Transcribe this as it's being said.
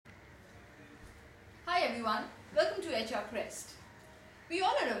everyone, welcome to HR Crest. We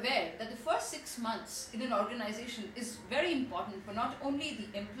all are aware that the first 6 months in an organization is very important for not only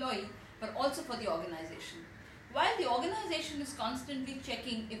the employee but also for the organization. While the organization is constantly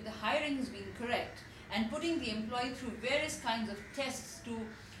checking if the hiring has been correct and putting the employee through various kinds of tests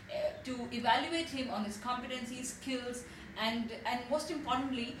to evaluate him on his competencies, skills, and most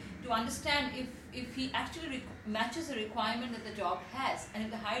importantly to understand if he actually matches the requirement that the job has and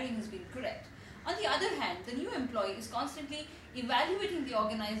if the hiring has been correct. On the other hand, the new employee is constantly evaluating the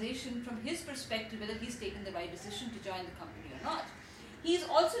organization from his perspective whether he's taken the right decision to join the company or not. He's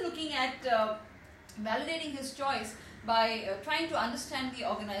also looking at validating his choice by trying to understand the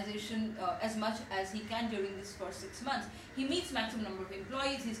organization as much as he can during this first 6 months. He meets maximum number of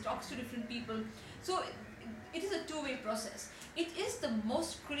employees, he talks to different people. So it is a two-way process. It is the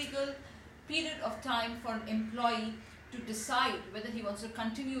most critical period of time for an employee to decide whether he wants to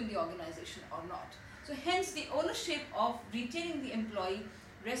continue in the organization or not. So hence the ownership of retaining the employee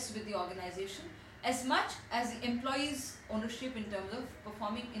rests with the organization as much as the employee's ownership in terms of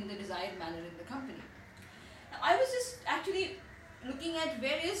performing in the desired manner in the company. Now, I was just actually looking at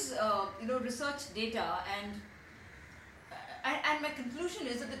various research data and my conclusion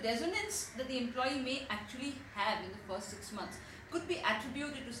is that the dissonance that the employee may actually have in the first 6 months could be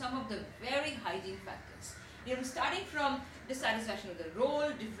attributed to some of the very hygiene factors. Starting from dissatisfaction with the role,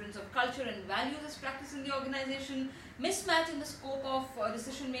 difference of culture and values as practiced in the organization, mismatch in the scope of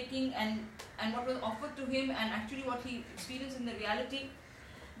decision making and what was offered to him and actually what he experienced in the reality,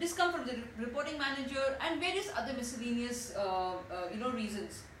 discomfort with the reporting manager, and various other miscellaneous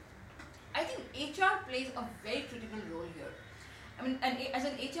reasons. I think HR plays a very critical role here. And as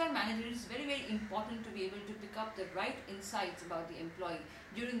an HR manager, it is very, very important to be able to pick up the right insights about the employee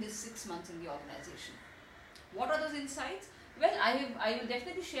during these 6 months in the organization. What are those insights? Well, I will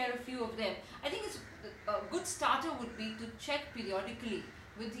definitely share a few of them. I think a good starter would be to check periodically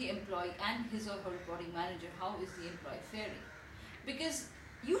with the employee and his or her reporting manager how is the employee faring. Because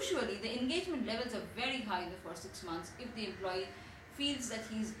usually the engagement levels are very high in the first 6 months if the employee feels that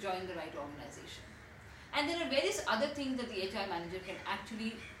he's joined the right organization. And there are various other things that the HR manager can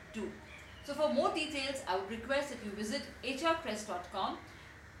actually do. So for more details, I would request that you visit hrcrest.com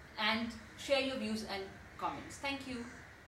and share your views and comments. Thank you.